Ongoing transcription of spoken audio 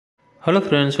Hello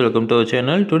friends, welcome to our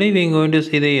channel. Today we are going to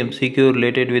see the MCQ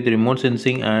related with remote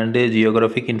sensing and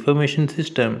geographic information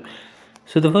system.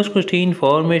 So the first question,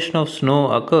 formation of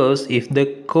snow occurs if the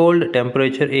cold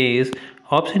temperature is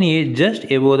option A just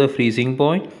above the freezing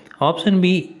point, option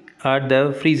B at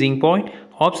the freezing point,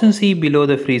 option C below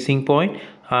the freezing point,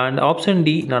 and option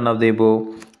D none of the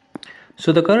above.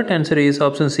 So the correct answer is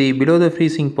option C below the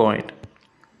freezing point.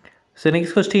 So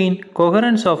next question,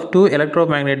 coherence of two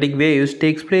electromagnetic waves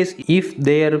takes place if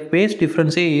their phase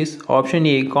difference is option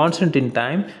A constant in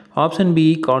time, option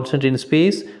B constant in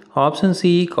space, option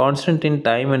C constant in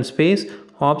time and space,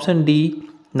 option D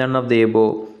none of the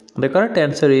above. The correct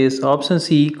answer is option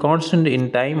C constant in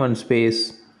time and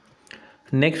space.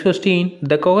 Next question,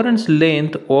 the coherence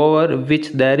length over which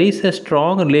there is a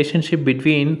strong relationship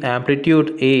between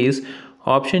amplitude is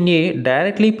option A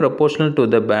directly proportional to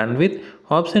the bandwidth,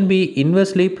 option B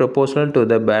inversely proportional to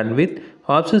the bandwidth,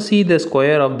 option C the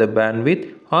square of the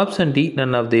bandwidth, option D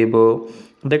none of the above.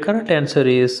 The correct answer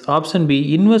is option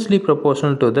B inversely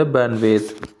proportional to the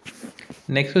bandwidth.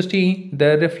 Next question,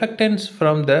 the reflectance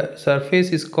from the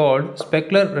surface is called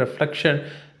specular reflection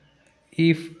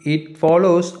if it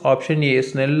follows option A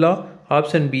Snell law,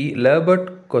 option B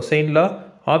Lambert cosine law,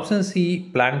 option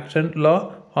C Planck's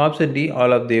law, option D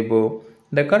all of the above.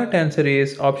 The correct answer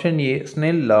is option A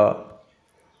Snell law.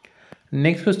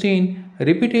 Next question,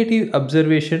 repetitive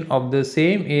observation of the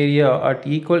same area at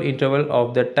equal interval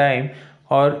of the time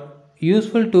are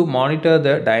useful to monitor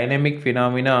the dynamic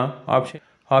phenomena.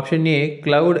 Option A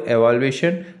cloud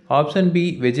evaluation, option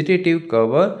B vegetative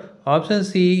cover, option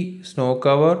C snow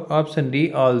cover, option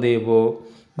D all the above.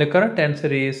 The correct answer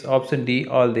is option D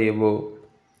all the above.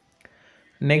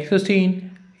 Next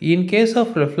question, in case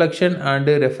of reflection and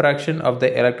refraction of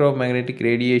the electromagnetic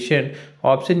radiation,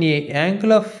 option A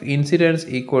angle of incidence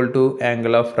equal to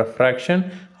angle of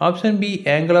refraction, option B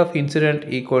angle of incident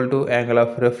equal to angle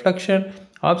of reflection,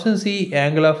 option C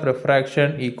angle of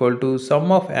refraction equal to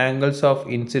sum of angles of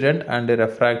incident and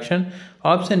refraction,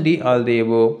 option D all the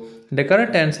above. The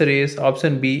correct answer is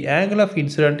option B angle of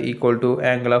incident equal to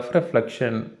angle of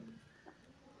reflection.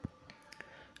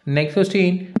 Next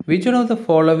question, which one of the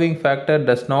following factor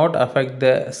does not affect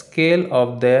the scale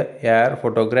of the air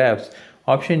photographs?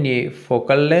 Option A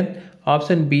focal length,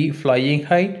 option B flying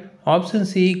height, option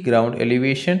C ground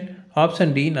elevation,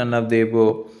 option D none of the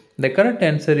above. The correct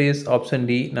answer is option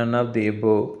D none of the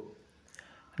above.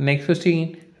 Next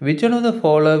question, which one of the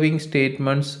following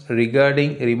statements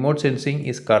regarding remote sensing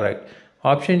is correct?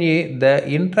 Option A, the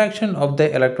interaction of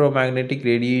the electromagnetic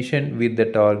radiation with the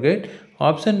target.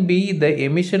 Option B, the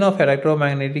emission of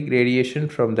electromagnetic radiation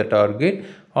from the target.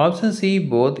 Option C,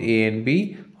 both A and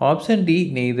B. Option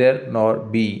D, neither nor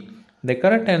B. The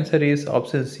correct answer is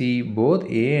option C, both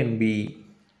A and B.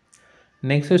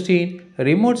 Next question,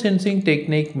 remote sensing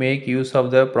technique make use of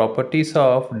the properties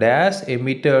of dash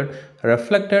emitted,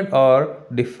 reflected or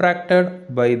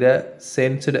diffracted by the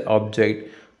sensed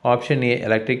object. Option A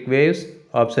electric waves,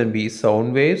 option B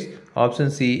sound waves, option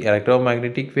C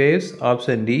electromagnetic waves,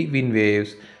 option D wind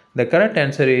waves. The correct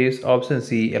answer is option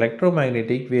C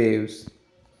electromagnetic waves.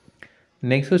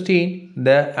 Next question,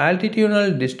 the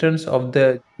altitudinal distance of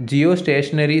the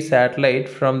geostationary satellite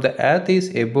from the earth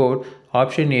is about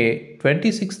option A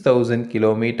 26,000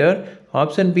 km,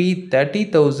 option B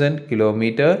 30,000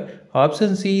 km,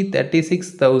 option C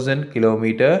 36,000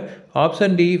 km,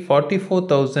 option D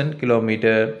 44,000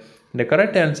 km. The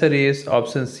correct answer is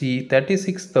option C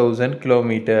 36,000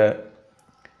 km.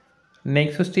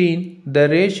 Next question, the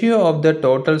ratio of the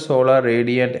total solar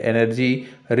radiant energy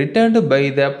returned by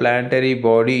the planetary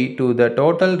body to the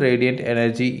total radiant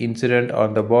energy incident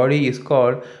on the body is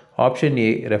called option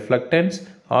A reflectance,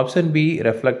 option B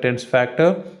reflectance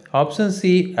factor, option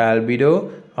C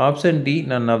albedo, option D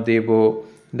none of the above.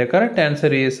 The correct answer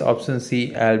is option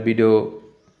C albedo.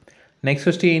 Next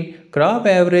question, crop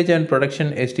average and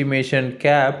production estimation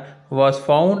cap was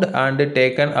found and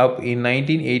taken up in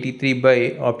 1983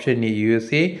 by option A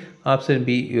USA, option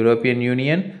B European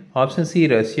Union, option C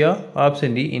Russia,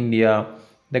 option D India.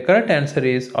 The correct answer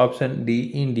is option D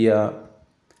India.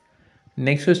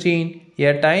 Next question,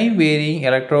 a time varying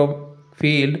electric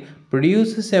field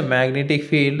produces a magnetic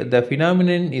field. The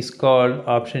phenomenon is called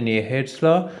option A Hertz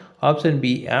law, option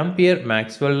B Ampere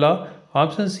Maxwell law,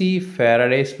 option C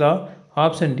Faraday's law,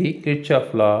 option D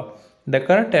Kirchhoff law. The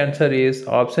correct answer is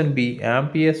option B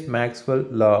Ampere's Maxwell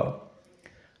law.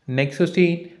 Next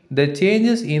question, the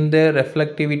changes in the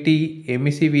reflectivity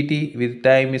emissivity with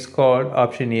time is called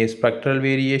option A spectral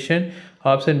variation,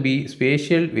 option B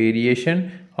spatial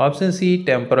variation, option C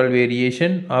temporal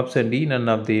variation, option D none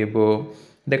of the above.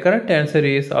 The correct answer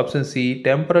is option C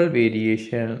temporal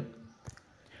variation.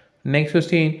 Next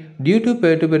question. Due to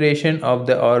perturbation of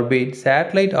the orbit,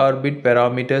 satellite orbit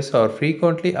parameters are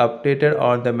frequently updated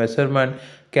on the measurement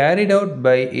carried out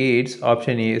by its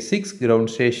option A 6 ground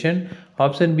station,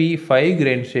 option B 5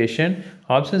 ground station,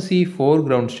 option C 4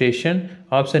 ground station,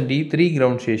 option D 3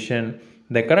 ground station.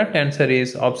 The correct answer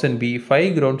is option B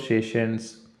 5 ground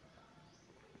stations.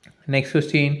 Next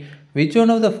question. Which one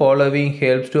of the following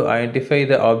helps to identify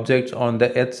the objects on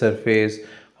the Earth's surface?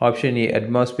 Option A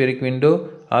atmospheric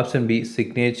window, option B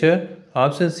signature,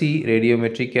 option C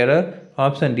radiometric error,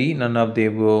 option D none of the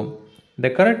above. The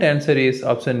correct answer is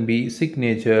option B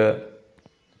signature.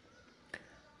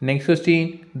 Next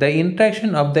question. The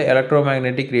interaction of the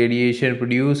electromagnetic radiation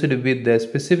produced with the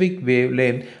specific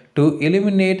wavelength to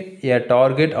illuminate a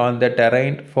target on the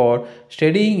terrain for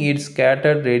studying its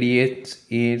scattered radiates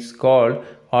is called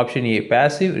option A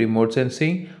passive remote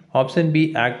sensing, option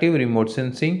B active remote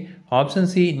sensing, option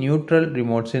C neutral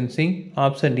remote sensing,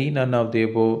 option D none of the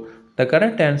above. The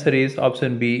correct answer is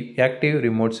option B active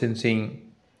remote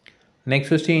sensing. Next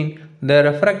question. The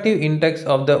refractive index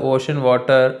of the ocean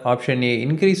water, option A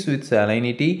increases with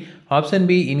salinity, option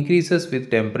B increases with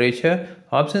temperature,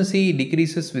 option C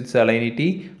decreases with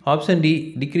salinity, option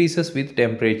D decreases with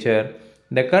temperature.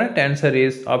 The correct answer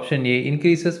is option A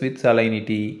increases with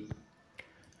salinity.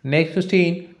 Next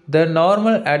question. The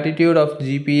normal altitude of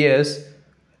GPS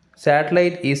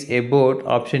satellite is about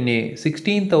option A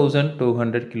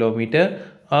 16,200 km,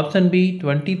 option B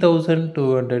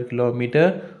 20,200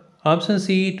 km, option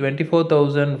C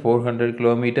 24,400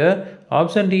 km,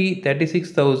 option D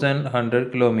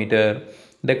 36,100 km.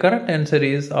 The correct answer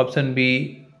is option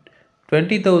B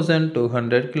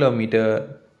 20,200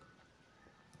 km.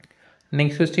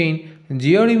 Next question.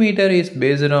 Geometer is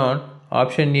based on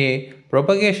option A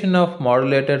propagation of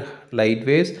modulated light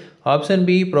waves, option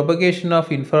B propagation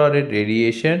of infrared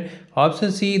radiation,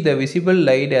 option C the visible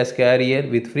light as carrier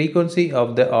with frequency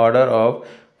of the order of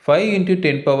 5 into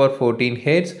 10 power 14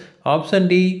 Hz, option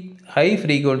D high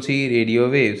frequency radio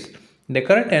waves. The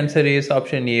correct answer is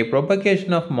option A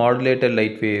propagation of modulated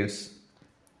light waves.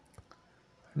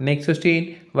 Next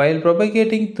question. While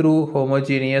propagating through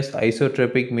homogeneous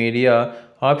isotropic media,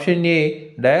 option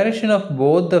A direction of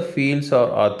both the fields are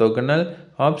orthogonal,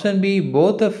 option B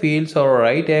both the fields are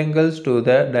right angles to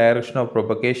the direction of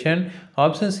propagation,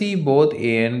 option C both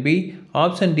A and B,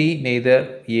 option D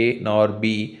neither A nor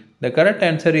B. The correct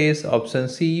answer is option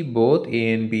C both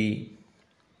A and B.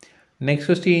 Next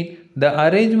question. The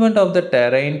arrangement of the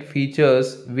terrain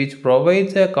features which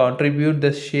provides a contribute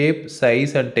the shape,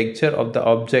 size and texture of the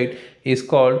object is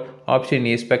called option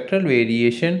A spectral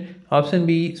variation, option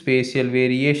B spatial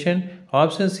variation,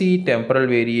 option C temporal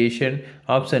variation,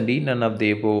 option D none of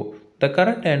the above. The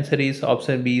correct answer is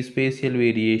option B spatial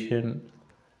variation.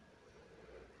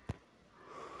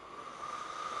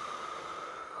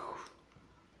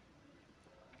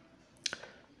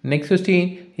 Next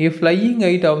question. If flying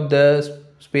height of the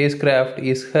spacecraft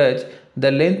is h,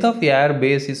 the length of air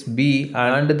base is b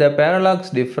and the parallax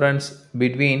difference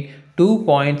between 2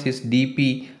 points is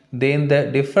dp, then the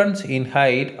difference in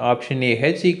height option A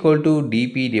h equal to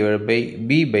dp divided by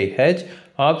b by h,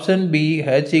 option B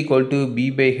h equal to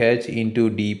b by h into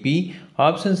dp,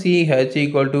 option C h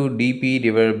equal to dp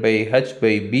divided by h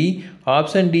by b,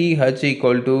 option D h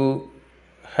equal to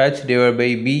h divided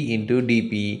by b into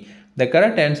dp. The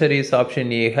correct answer is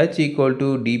option A h equal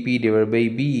to dp divided by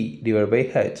b divided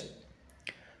by h.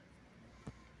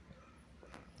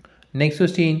 Next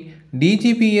question.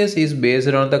 DGPS is based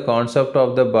on the concept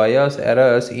of the bias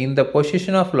errors in the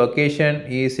position of location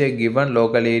is a given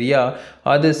local area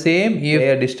are the same if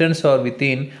a distance are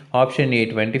within option A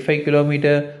 25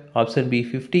 km, option B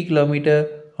 50 km,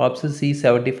 option C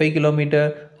 75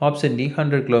 km, option D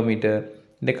 100 km.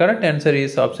 The correct answer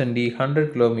is option D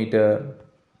 100 km.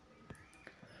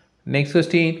 Next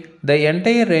question. The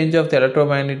entire range of the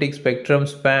electromagnetic spectrum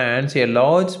spans a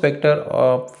large spectrum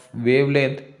of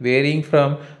wavelength varying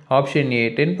from option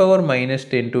A 10 power minus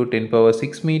 10 to 10 power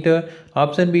 6 meter,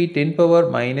 option B 10 power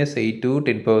minus 8 to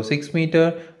 10 power 6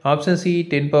 meter, option C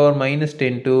 10 power minus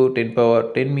 10 to 10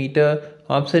 power 10 meter,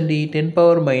 option D 10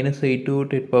 power minus 8 to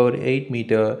 10 power 8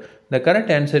 meter. The correct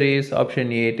answer is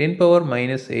option A 10 power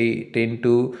minus 8 10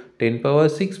 to 10 power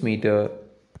 6 meter.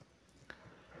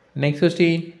 Next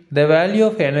question. The value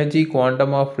of energy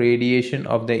quantum of radiation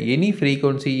of the any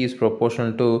frequency is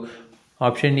proportional to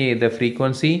option A the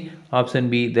frequency, option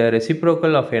B the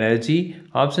reciprocal of energy,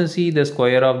 option C the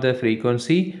square of the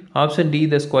frequency, option D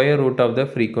the square root of the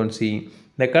frequency.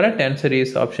 The correct answer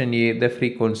is option A the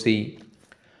frequency.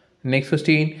 Next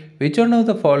question. Which one of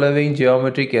the following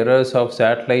geometric errors of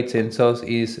satellite sensors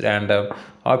is random?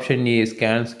 Option A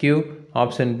scan skew.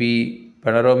 Option B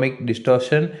panoramic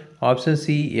distortion. Option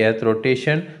C earth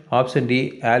rotation. Option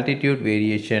D altitude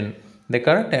variation. The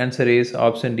correct answer is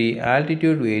option D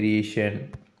altitude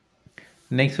variation.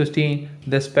 Next question.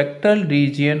 The spectral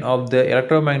region of the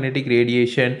electromagnetic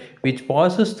radiation which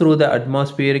passes through the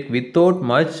atmosphere without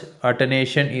much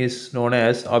attenuation is known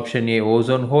as option A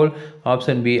ozone hole,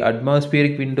 option B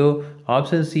atmospheric window,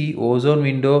 option C ozone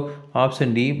window,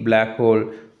 option D black hole.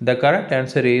 The correct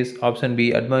answer is option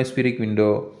B atmospheric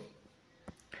window.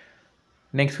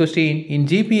 Next question. In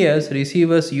GPS,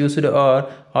 receivers used are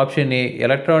option A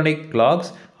electronic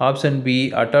clocks, option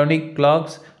B atomic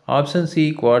clocks, option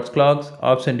C quartz clocks,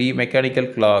 option D mechanical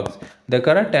clocks. The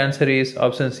correct answer is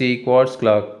option C quartz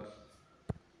clock.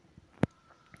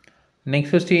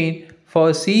 Next question.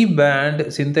 For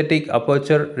C-band synthetic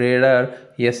aperture radar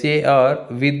SAR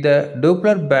with the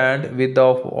Doppler band width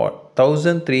of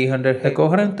 1300, the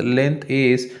coherent length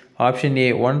is option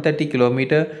A 130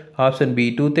 km, option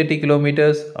B 230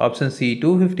 km, option C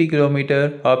 250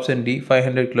 km, option D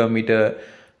 500 km.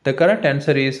 The correct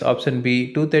answer is option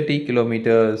B 230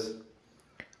 km.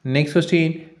 Next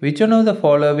question. Which one of the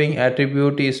following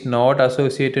attribute is not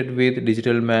associated with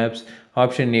digital maps?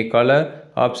 Option A color,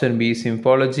 option B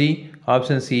symbology,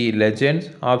 option C legends,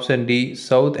 option D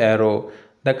south arrow.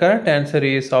 The correct answer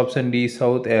is option D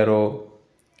south arrow.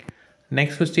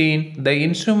 Next question. The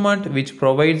instrument which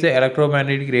provides the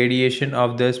electromagnetic radiation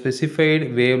of the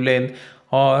specified wavelength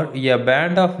or a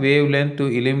band of wavelength to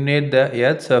illuminate the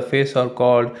Earth's surface are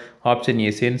called option A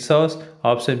sensors,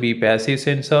 option B passive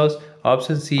sensors,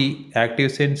 option C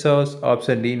active sensors,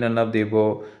 option D none of the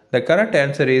above. The correct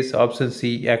answer is option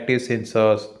C active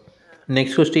sensors.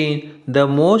 Next question. The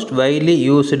most widely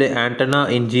used antenna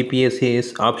in GPS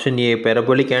is option A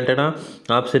parabolic antenna,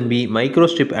 option B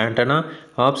microstrip antenna,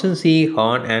 option C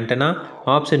horn antenna,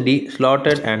 option D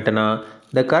slotted antenna.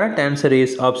 The correct answer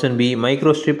is option B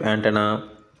microstrip antenna.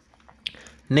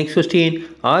 Next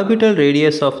question. Orbital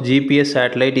radius of GPS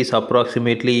satellite is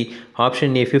approximately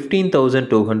option A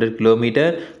 15,200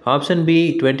 km, option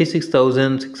B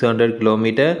 26,600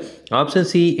 km, option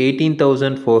C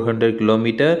 18,400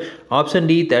 km, option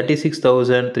D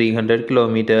 36,300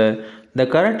 km. The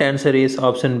correct answer is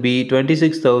option B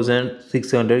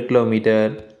 26,600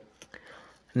 km.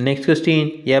 Next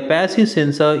question. A passive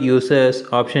sensor uses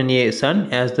option A sun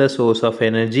as the source of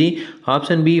energy,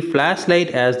 option B flashlight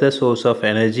as the source of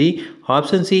energy,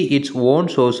 option C its own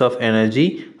source of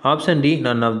energy, option D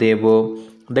none of the above.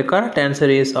 The correct answer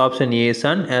is option A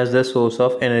sun as the source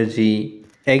of energy.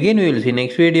 Again we will see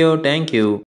next video. Thank you.